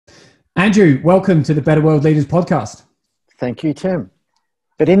Andrew, welcome to the Better World Leaders podcast. Thank you, Tim.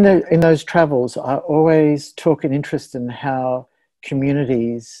 But in those travels, I always took an interest in how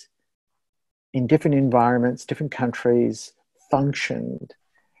communities in different environments, different countries functioned.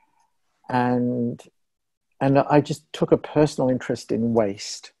 And I just took a personal interest in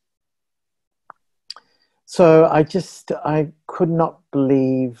waste. So I could not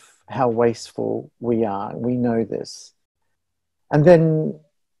believe how wasteful we are. We know this. And then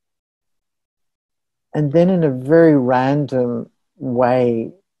in a very random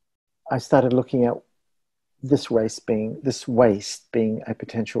way, I started looking at this waste being a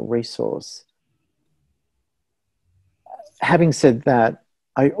potential resource. Having said that,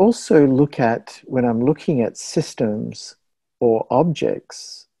 I also look at, when I'm looking at systems or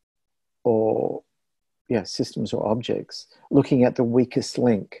objects, looking at the weakest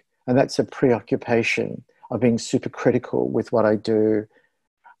link. And that's a preoccupation of being super critical with what I do,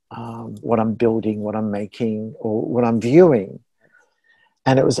 what I'm building, what I'm making, or what I'm viewing.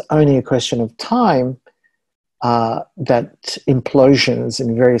 And it was only a question of time that implosions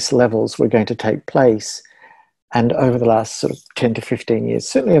in various levels were going to take place. And over the last sort of 10 to 15 years,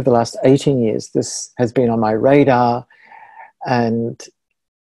 certainly over the last 18 years, this has been on my radar. And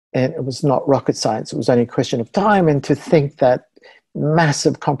it was not rocket science. It was only a question of time. And to think that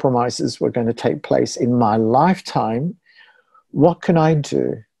massive compromises were going to take place in my lifetime, what can I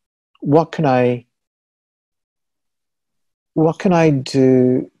do? What can I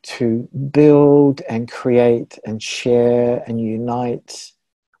do to build and create and share and unite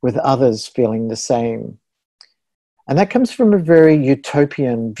with others feeling the same? And that comes from a very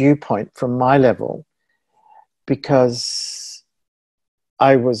utopian viewpoint from my level, because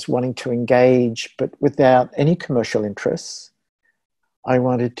I was wanting to engage, but without any commercial interests. I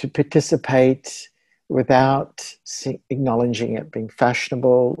wanted to participate without acknowledging it being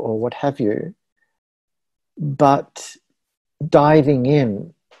fashionable or what have you, but diving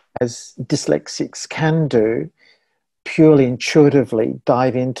in, as dyslexics can do, purely intuitively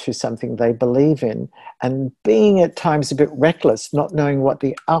dive into something they believe in, and being at times a bit reckless, not knowing what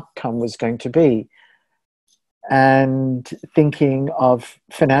the outcome was going to be, and thinking of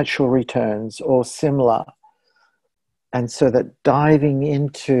financial returns or similar. And so that diving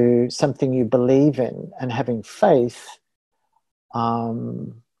into something you believe in and having faith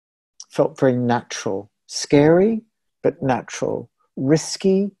felt very natural. Scary, but natural.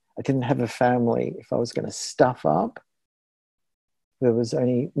 Risky. I didn't have a family. If I was going to stuff up, there was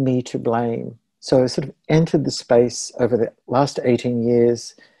only me to blame. So I sort of entered the space over the last 18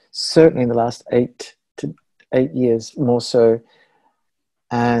 years, certainly in the last 8 years more so,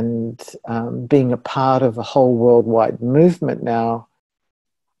 and being a part of a whole worldwide movement now,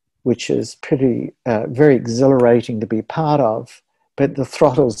 which is very exhilarating to be part of, but the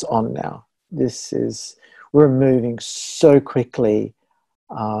throttle's on now. We're moving so quickly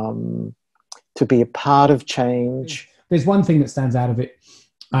to be a part of change. There's one thing that stands out of it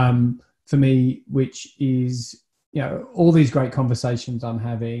for me, which is, all these great conversations I'm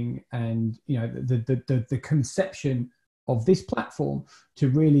having, and, the conception of this platform to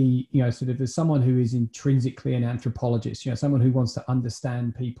really, sort of, as someone who is intrinsically an anthropologist, someone who wants to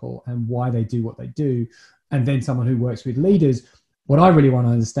understand people and why they do what they do, and then someone who works with leaders, what I really want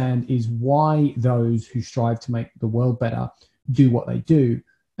to understand is why those who strive to make the world better do what they do,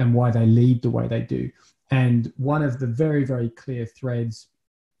 and why they lead the way they do. And one of the very, very clear threads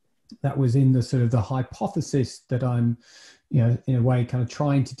that was in the sort of the hypothesis that I'm, in a way kind of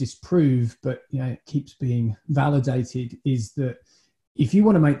trying to disprove, but, it keeps being validated, is that if you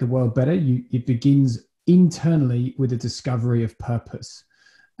want to make the world better, it begins internally with a discovery of purpose.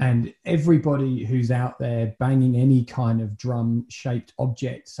 And everybody who's out there banging any kind of drum-shaped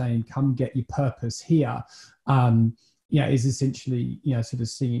object saying, come get your purpose here, is essentially, sort of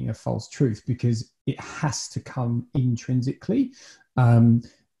singing a false truth, because it has to come intrinsically.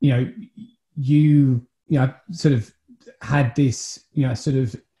 You sort of had this,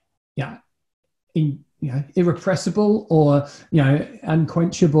 irrepressible or,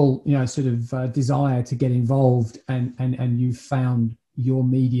 unquenchable, sort of desire to get involved, and you found your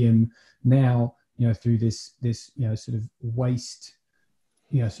medium now, through this, sort of waste,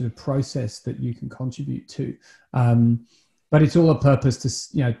 sort of process that you can contribute to. But it's all a purpose to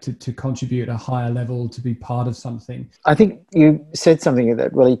contribute at a higher level, to be part of something. I think you said something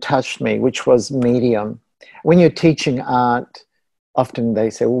that really touched me, which was medium. When you're teaching art, often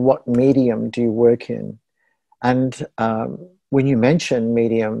they say, well, what medium do you work in? And when you mention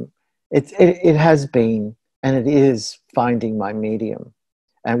medium, it has been, and it is finding my medium,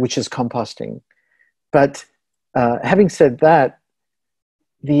 and which is composting. But having said that,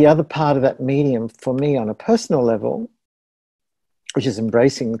 the other part of that medium for me on a personal level, which is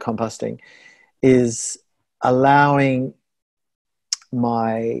embracing the composting, is allowing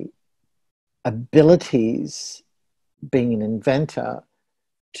my abilities, being an inventor,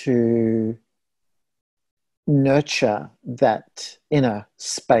 to nurture that inner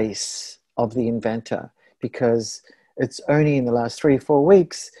space of the inventor, because it's only in the last 3 or 4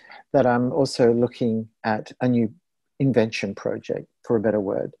 weeks that I'm also looking at a new invention project, for a better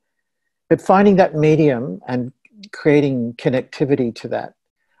word. But finding that medium and creating connectivity to that,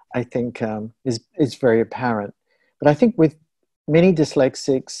 I think is very apparent. But I think with many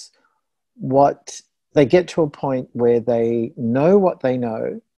dyslexics, what they get to a point where they know what they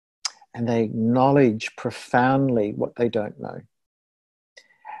know, and they acknowledge profoundly what they don't know.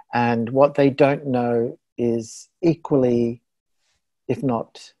 And what they don't know is equally, if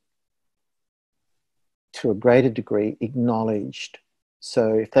not to a greater degree, acknowledged.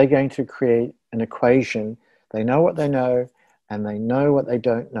 So if they're going to create an equation, they know what they know and they know what they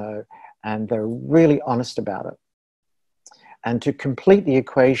don't know, and they're really honest about it. And to complete the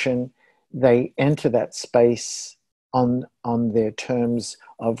equation, they enter that space on their terms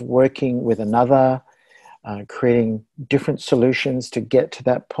of working with another, creating different solutions to get to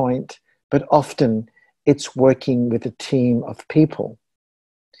that point. But often it's working with a team of people.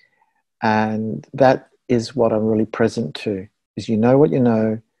 And that is what I'm really present to, is you know what you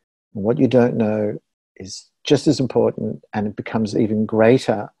know, and what you don't know is just as important, and it becomes even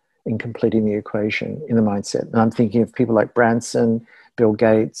greater in completing the equation in the mindset. And I'm thinking of people like Branson, Bill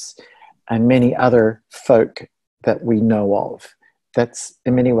Gates, and many other folk that we know of. That's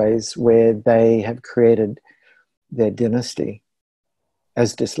in many ways where they have created their dynasty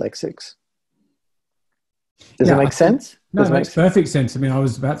as dyslexics. Does it make sense? No, it makes perfect sense. I mean, I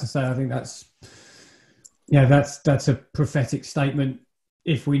was about to say, I think that's a prophetic statement.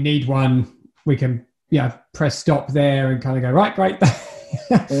 If we need one, we can press stop there and kind of go, right, great.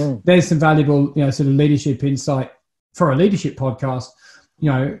 There's some valuable, sort of leadership insight for a leadership podcast,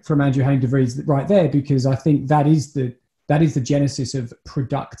 from Andrew Hayim de Vries right there, because I think that is the genesis of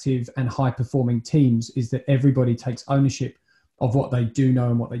productive and high performing teams, is that everybody takes ownership of what they do know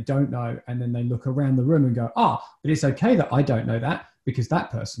and what they don't know. And then they look around the room and go, but it's okay that I don't know that, because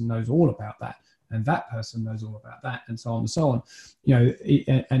that person knows all about that. And that person knows all about that, and so on and so on.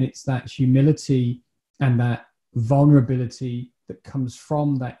 And it's that humility and that vulnerability that comes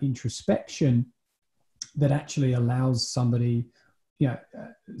from that introspection that actually allows somebody,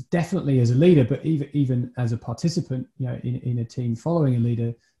 definitely as a leader, but even as a participant, in a team following a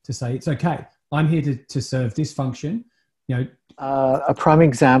leader, to say, it's okay, I'm here to serve this function. A prime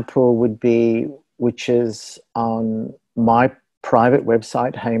example would be, which is on my private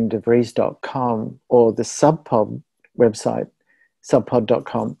website, hayimdevries.com, or the Subpod website,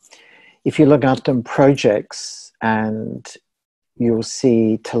 subpod.com. If you look at them projects, and you'll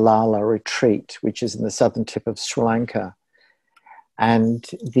see Talala Retreat, which is in the southern tip of Sri Lanka. And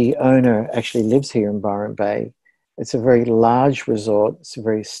the owner actually lives here in Byron Bay. It's a very large resort. It's a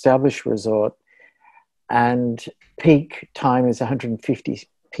very established resort. And peak time is 150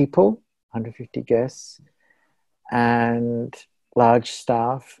 people, 150 guests, and large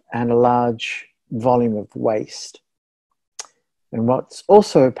staff, and a large volume of waste. And what's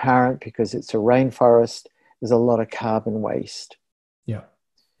also apparent, because it's a rainforest, there's a lot of carbon waste. Yeah.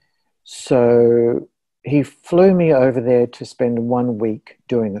 So he flew me over there to spend 1 week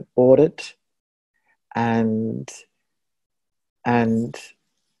doing an audit, and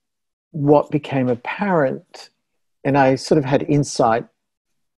what became apparent, and I sort of had insight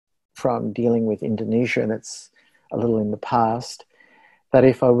from dealing with Indonesia, and it's a little in the past, that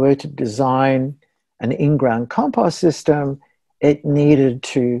if I were to design an in-ground compost system, it needed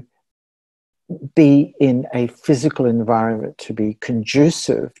to be in a physical environment to be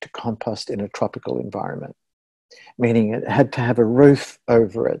conducive to compost in a tropical environment, meaning it had to have a roof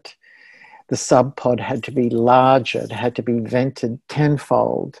over it. The subpod had to be larger. It had to be vented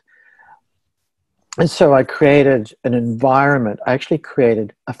tenfold. And so I created an environment. I actually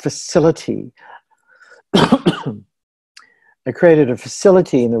created a facility. I created a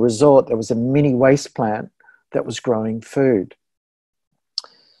facility in the resort. There was a mini waste plant that was growing food.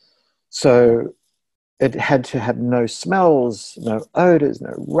 So it had to have no smells, no odors,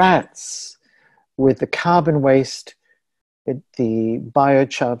 no rats. With the carbon waste, the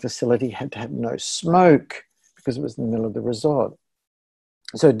biochar facility had to have no smoke, because it was in the middle of the resort.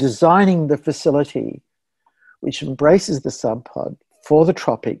 So designing the facility, which embraces the subpod for the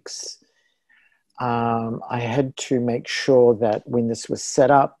tropics, I had to make sure that when this was set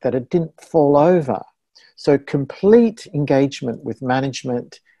up, that it didn't fall over. So complete engagement with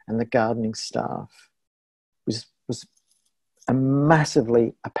management and the gardening staff was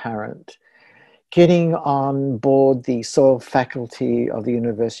massively apparent. Getting on board the soil faculty of the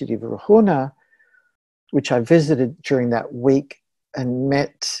University of Ruhuna, which I visited during that week and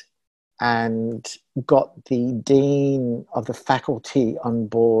met and got the dean of the faculty on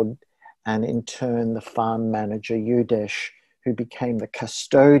board, and in turn the farm manager, Udesh, who became the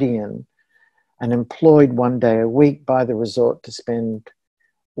custodian and employed 1 day a week by the resort to spend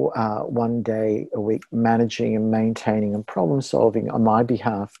 1 day a week managing and maintaining and problem solving on my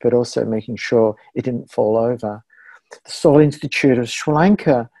behalf, but also making sure it didn't fall over. The Soil Institute of Sri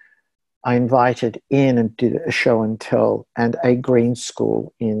Lanka, I invited in and did a show and tell, and a green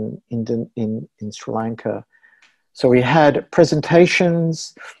school in Sri Lanka. So we had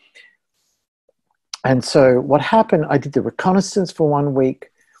presentations. And so what happened, I did the reconnaissance for 1 week,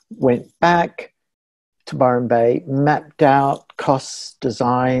 went back to Byron Bay, mapped out costs,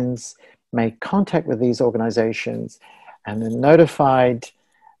 designs, made contact with these organizations, and then notified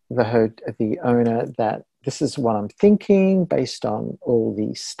the owner that this is what I'm thinking based on all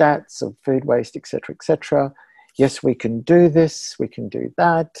the stats of food waste, et cetera, et cetera. Yes, we can do this, we can do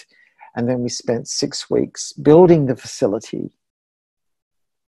that. And then we spent 6 weeks building the facility.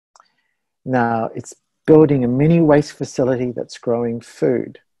 Now, it's building a mini waste facility that's growing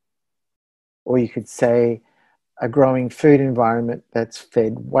food. Or you could say a growing food environment that's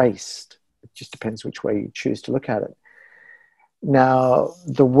fed waste. It just depends which way you choose to look at it. Now,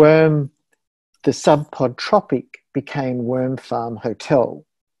 the Subpod Tropic became Worm Farm Hotel.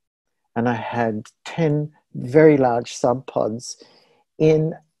 And I had 10 very large subpods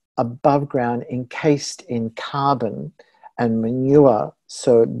above ground, encased in carbon and manure,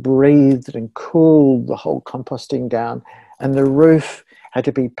 so it breathed and cooled the whole composting down. And the roof had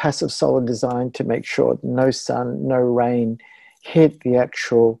to be passive solar designed to make sure no sun, no rain hit the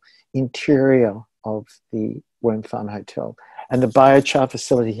actual interior of the Worm Farm Hotel. And the biochar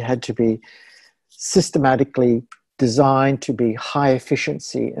facility had to be systematically designed to be high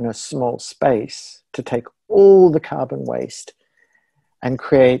efficiency in a small space to take all the carbon waste and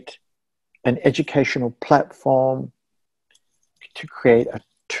create an educational platform, to create a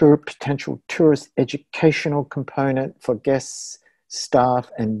potential tourist educational component for guests, staff,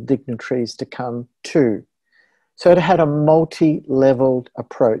 and dignitaries to come to. So it had a multi-leveled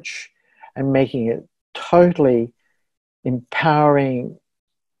approach and making it totally empowering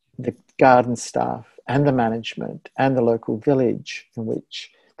the garden staff and the management and the local village in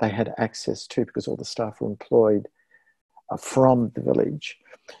which they had access to, because all the staff were employed from the village.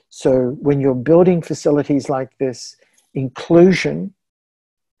 So when you're building facilities like this, inclusion,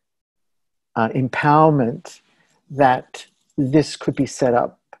 empowerment, that this could be set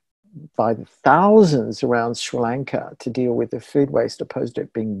up by the thousands around Sri Lanka to deal with the food waste, opposed to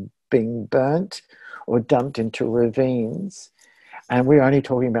it being burnt or dumped into ravines. And we're only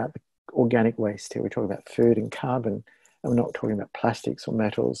talking about the organic waste here. We're talking about food and carbon, and we're not talking about plastics or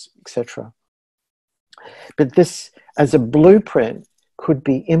metals, etc. But this, as a blueprint, could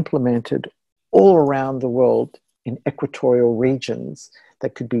be implemented all around the world in equatorial regions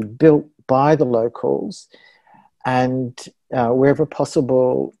that could be built by the locals, and wherever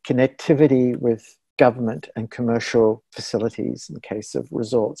possible, connectivity with government and commercial facilities in the case of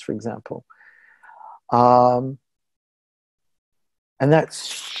resorts, for example. And that's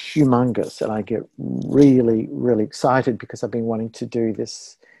humongous, and I get really, really excited because I've been wanting to do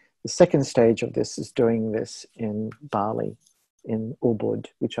this. The second stage of this is doing this in Bali, in Ubud,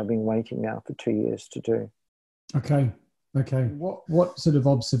 which I've been waiting now for 2 years to do. Okay. What sort of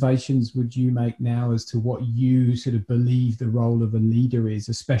observations would you make now as to what you sort of believe the role of a leader is,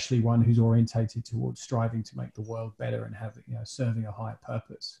 especially one who's orientated towards striving to make the world better and having, serving a higher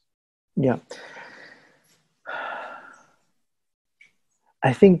purpose? Yeah.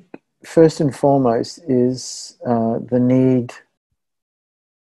 I think first and foremost is the need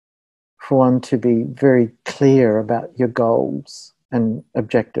for one to be very clear about your goals and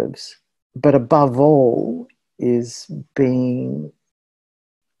objectives. But above all is being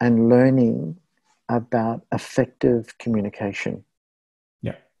and learning about effective communication.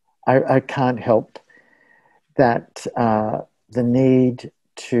 Yeah, I can't help that the need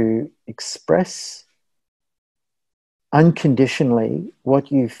to express unconditionally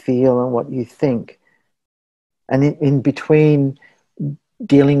what you feel and what you think. And in between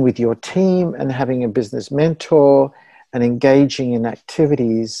dealing with your team and having a business mentor and engaging in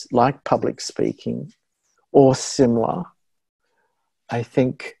activities like public speaking or similar, I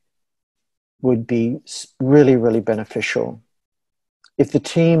think would be really, really beneficial. if the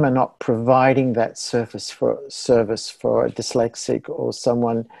team are not providing that service for a dyslexic or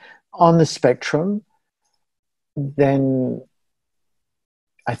someone on the spectrum, then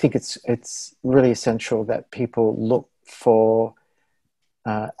I think it's really essential that people look for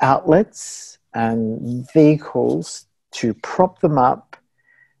outlets and vehicles to prop them up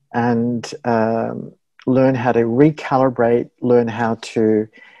and learn how to recalibrate, learn how to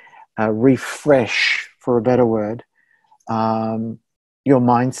refresh, for a better word, your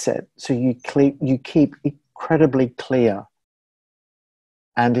mindset. So you keep incredibly clear.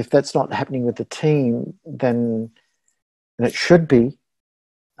 And if that's not happening with the team, then and it should be.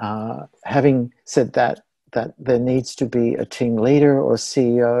 Having said that there needs to be a team leader or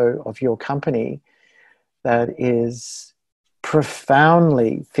CEO of your company that is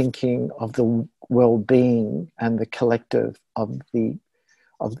profoundly thinking of the well-being and the collective of the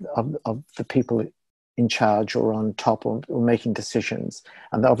people in charge or on top or making decisions.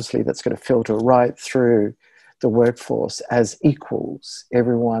 And obviously that's going to filter right through the workforce as equals.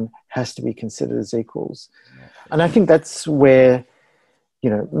 Everyone has to be considered as equals. And I think that's where,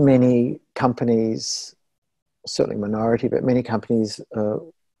 many companies, certainly minority, but many companies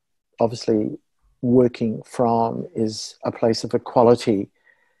obviously working from is a place of equality,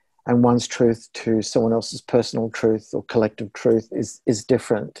 and one's truth to someone else's personal truth or collective truth is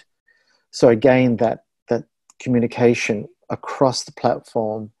different. So again, that communication across the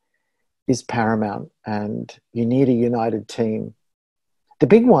platform is paramount, and you need a united team. The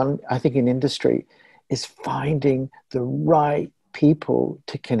big one, I think, in industry is finding the right people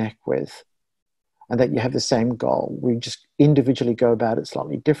to connect with, and that you have the same goal. We just individually go about it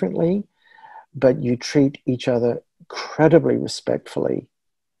slightly differently, but you treat each other incredibly respectfully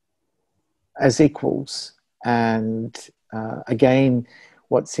as equals. And again,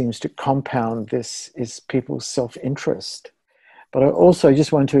 what seems to compound this is people's self-interest. But I also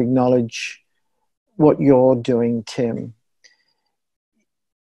just want to acknowledge what you're doing, Tim.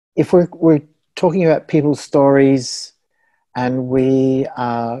 If we're talking about people's stories and we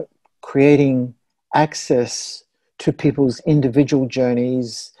are creating access to people's individual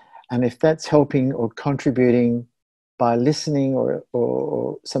journeys, and if that's helping or contributing by listening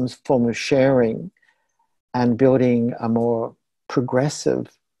or some form of sharing and building a more progressive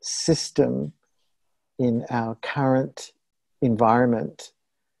system in our current environment,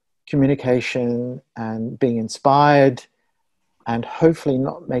 communication and being inspired and hopefully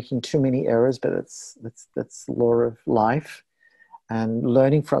not making too many errors, but that's the law of life, and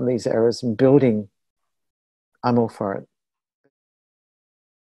learning from these errors and building, I'm all for it.